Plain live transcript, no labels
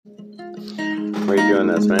Why are you doing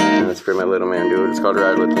this, man? That's for my little man, dude. It's called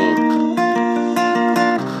Ride With Me.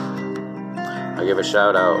 I give a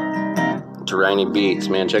shout out to Rainy Beats,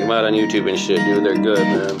 man. Check them out on YouTube and shit, dude. They're good,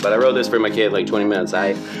 man. But I wrote this for my kid like 20 minutes.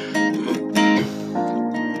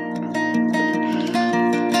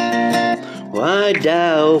 Why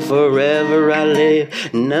doubt forever I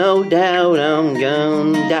live? No doubt I'm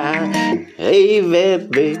gonna die. Gave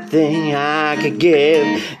everything I could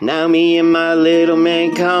give. Now me and my little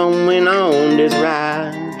man coming on this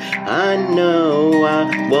ride. I know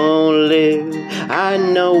I won't live. I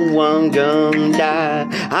know I'm gonna die.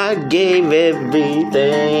 I gave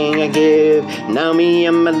everything I give. Now me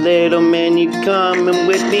and my little man, you coming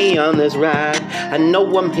with me on this ride. I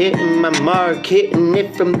know I'm hitting my mark, hitting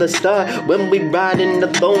it from the start. When we riding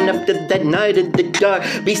alone after that night in the dark.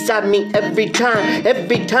 Beside me every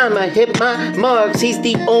time I hit my marks. He's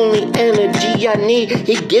the only energy I need.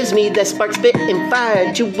 He gives me that spark, spitting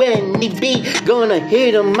fire to any beat. Gonna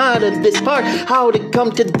hit him out of this part. How to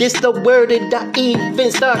come to this, the word did I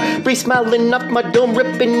even start? Free smiling off my dome,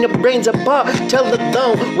 ripping your brains apart. Tell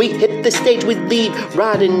alone, we hit the stage, we leave.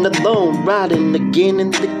 Riding alone, riding again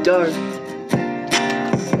in the dark.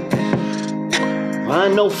 I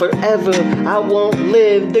know forever I won't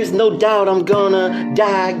live. There's no doubt I'm gonna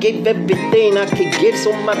die. I gave everything I could give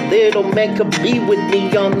so my little man could be with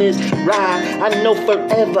me on this ride. I know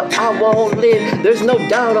forever I won't live. There's no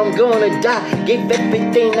doubt I'm gonna die. Gave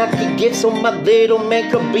everything I could give so my little man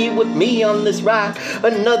could be with me on this ride.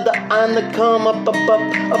 Another on the come,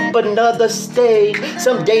 up another stage.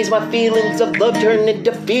 Some days my feelings of love turn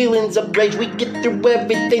into feelings of rage. We get through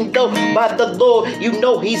everything though by the Lord. You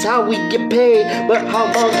know He's how we get paid. But how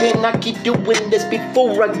long can I keep doing this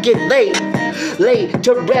before I get laid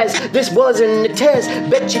to rest? This wasn't a test.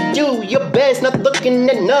 Bet you do your best, not looking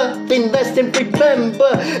at nothing less than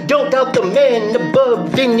remember. Don't doubt the man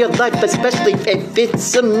above in your life, especially if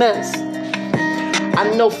it's a mess. I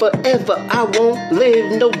know forever I won't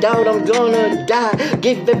live. No doubt I'm gonna die.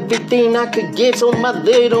 Give everything I could give so my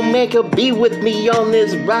little man could be with me on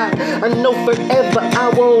this ride. I know forever I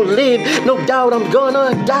won't live. No doubt I'm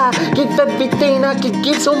gonna die. Give everything I could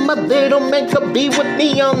give so my little man could be with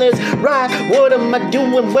me on this ride. What am I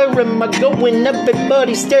doing? Where am I going?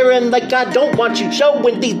 Everybody staring like I don't want you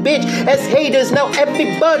showing. These bitch as haters, now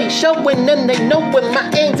everybody showing. And they know when my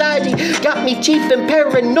anxiety got me chief and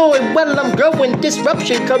paranoid. Well, I'm growing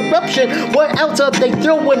disruption, corruption. What else are they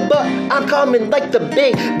throwing? But I'm coming like the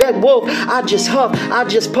big bad wolf. I just huff, I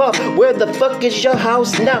just puff. Where the fuck is your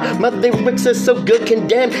house now? My lyrics are so good,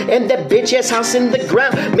 condemned. And that bitch ass house in the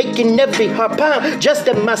ground, making every heart pound just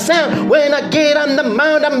at my sound. When I get on the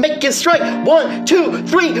mound, I'm making strike 1, 2,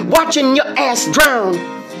 3, watching your ass drown.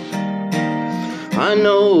 I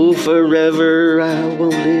know forever I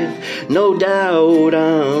won't live. No doubt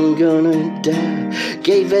I'm gonna die.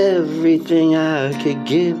 Gave everything I could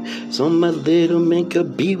give so my little man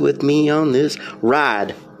could be with me on this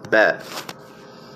ride. Bet.